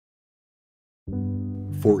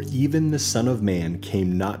For even the Son of Man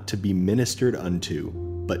came not to be ministered unto,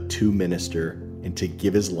 but to minister, and to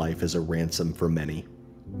give his life as a ransom for many.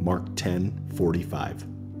 Mark 10:45.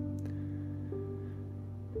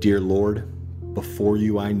 Dear Lord, before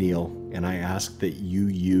you I kneel, and I ask that you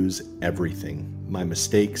use everything, my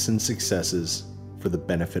mistakes and successes, for the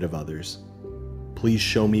benefit of others. Please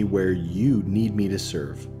show me where you need me to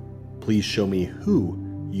serve. Please show me who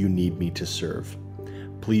you need me to serve.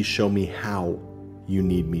 Please show me how you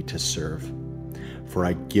need me to serve. For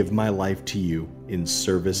I give my life to you in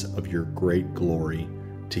service of your great glory,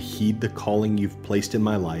 to heed the calling you've placed in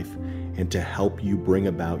my life, and to help you bring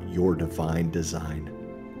about your divine design.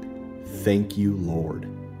 Thank you, Lord.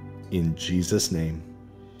 In Jesus' name,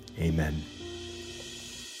 amen.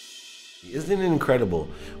 Isn't it incredible?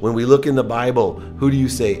 When we look in the Bible, who do you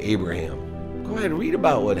say? Abraham. Go ahead and read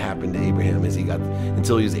about what happened to Abraham as he got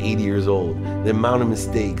until he was 80 years old. The amount of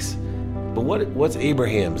mistakes. But what's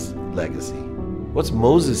Abraham's legacy? What's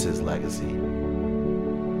Moses' legacy?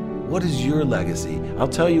 What is your legacy? I'll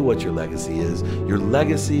tell you what your legacy is. Your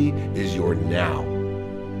legacy is your now.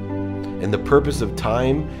 And the purpose of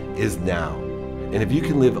time is now. And if you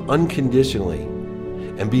can live unconditionally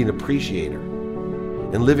and be an appreciator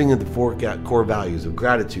and living in the four core values of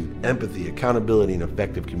gratitude, empathy, accountability, and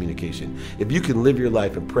effective communication, if you can live your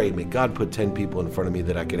life and pray, may God put 10 people in front of me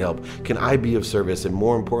that I can help. Can I be of service? And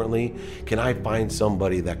more importantly, can I find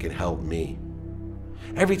somebody that can help me?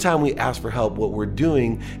 Every time we ask for help, what we're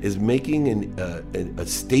doing is making a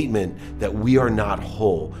statement that we are not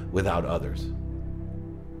whole without others.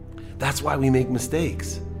 That's why we make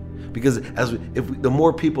mistakes. Because the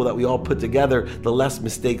more people that we all put together, the less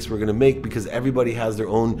mistakes we're going to make, because everybody has their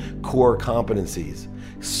own core competencies.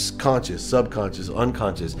 Conscious, subconscious,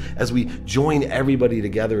 unconscious. As we join everybody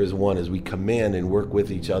together as one, as we command and work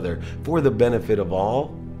with each other for the benefit of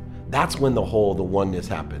all, that's when the oneness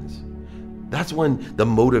happens. That's when the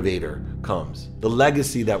motivator comes, the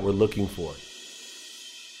legacy that we're looking for.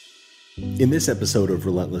 In this episode of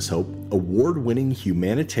Relentless Hope, award-winning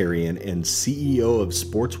humanitarian and CEO of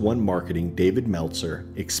Sports One Marketing, David Meltzer,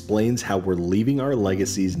 explains how we're leaving our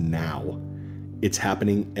legacies now. It's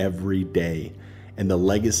happening every day, and the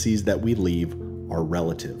legacies that we leave are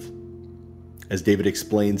relative. As David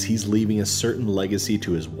explains, he's leaving a certain legacy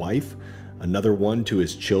to his wife, another one to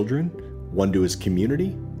his children, one to his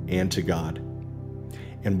community, and to God.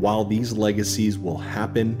 And while these legacies will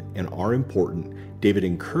happen and are important, David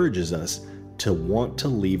encourages us to want to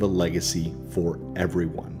leave a legacy for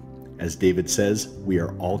everyone. As David says, we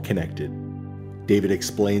are all connected. David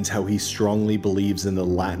explains how he strongly believes in the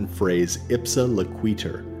Latin phrase ipsa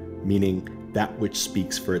loquitur, meaning that which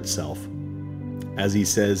speaks for itself. As he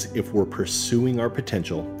says, if we're pursuing our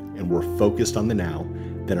potential and we're focused on the now,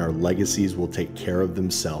 then our legacies will take care of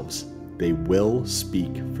themselves. They will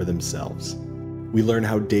speak for themselves. We learn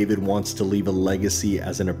how David wants to leave a legacy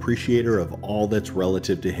as an appreciator of all that's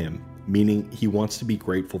relative to him, meaning he wants to be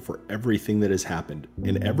grateful for everything that has happened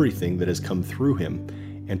and everything that has come through him,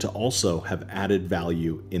 and to also have added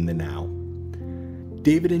value in the now.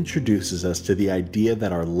 David introduces us to the idea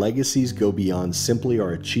that our legacies go beyond simply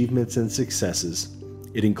our achievements and successes.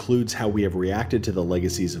 It includes how we have reacted to the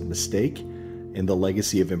legacies of mistake, and the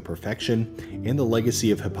legacy of imperfection, and the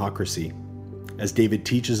legacy of hypocrisy. As David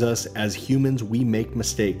teaches us, as humans, we make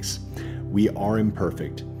mistakes. We are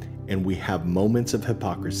imperfect, and we have moments of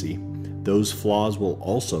hypocrisy. Those flaws will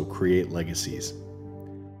also create legacies.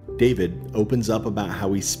 David opens up about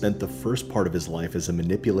how he spent the first part of his life as a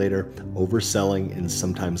manipulator, overselling, and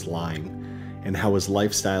sometimes lying, and how his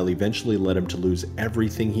lifestyle eventually led him to lose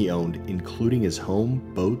everything he owned, including his home,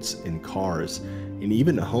 boats, and cars, and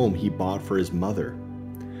even a home he bought for his mother.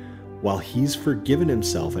 While he's forgiven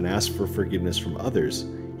himself and asked for forgiveness from others,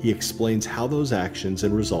 he explains how those actions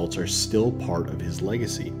and results are still part of his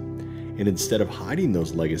legacy. And instead of hiding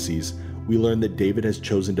those legacies, we learn that David has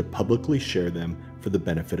chosen to publicly share them for the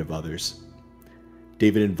benefit of others.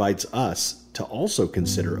 David invites us to also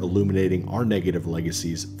consider illuminating our negative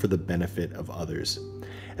legacies for the benefit of others.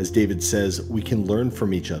 As David says, we can learn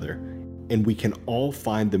from each other, and we can all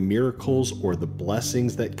find the miracles or the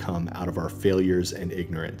blessings that come out of our failures and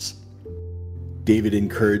ignorance. David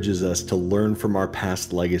encourages us to learn from our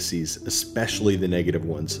past legacies, especially the negative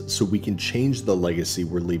ones, so we can change the legacy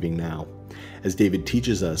we're leaving now. As David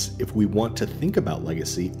teaches us, if we want to think about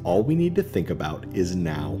legacy, all we need to think about is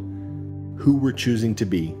now. Who we're choosing to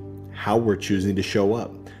be, how we're choosing to show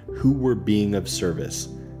up, who we're being of service.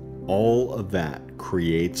 All of that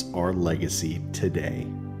creates our legacy today.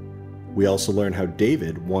 We also learn how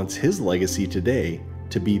David wants his legacy today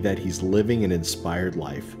to be that he's living an inspired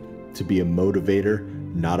life, to be a motivator,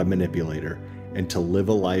 not a manipulator, and to live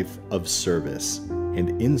a life of service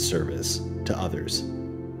and in service to others.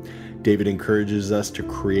 David encourages us to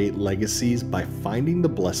create legacies by finding the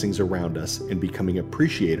blessings around us and becoming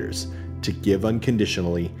appreciators, to give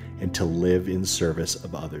unconditionally, and to live in service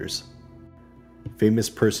of others. Famous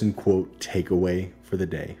person quote takeaway for the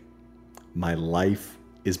day: "My life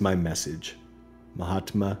is my message."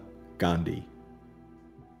 Mahatma Gandhi.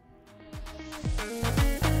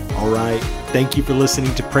 All right, thank you for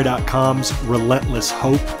listening to Pray.com's Relentless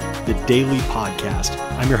Hope, the daily podcast.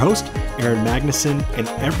 I'm your host, Aaron Magnuson, and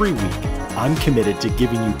every week I'm committed to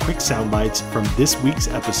giving you quick sound bites from this week's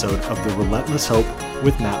episode of the Relentless Hope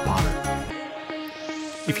with Matt Potter.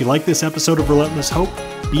 If you like this episode of Relentless Hope,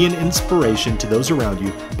 be an inspiration to those around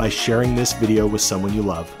you by sharing this video with someone you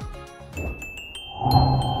love.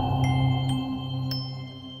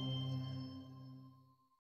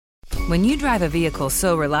 When you drive a vehicle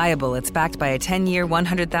so reliable it's backed by a 10-year,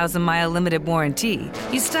 100,000-mile limited warranty,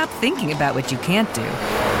 you stop thinking about what you can't do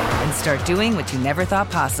and start doing what you never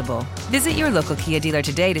thought possible. Visit your local Kia dealer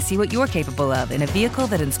today to see what you're capable of in a vehicle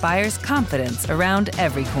that inspires confidence around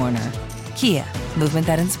every corner. Kia, movement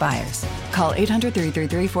that inspires. Call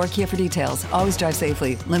 800-333-4KIA for details. Always drive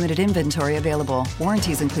safely. Limited inventory available.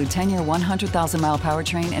 Warranties include 10-year, 100,000-mile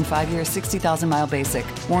powertrain and 5-year, 60,000-mile basic.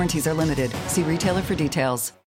 Warranties are limited. See retailer for details.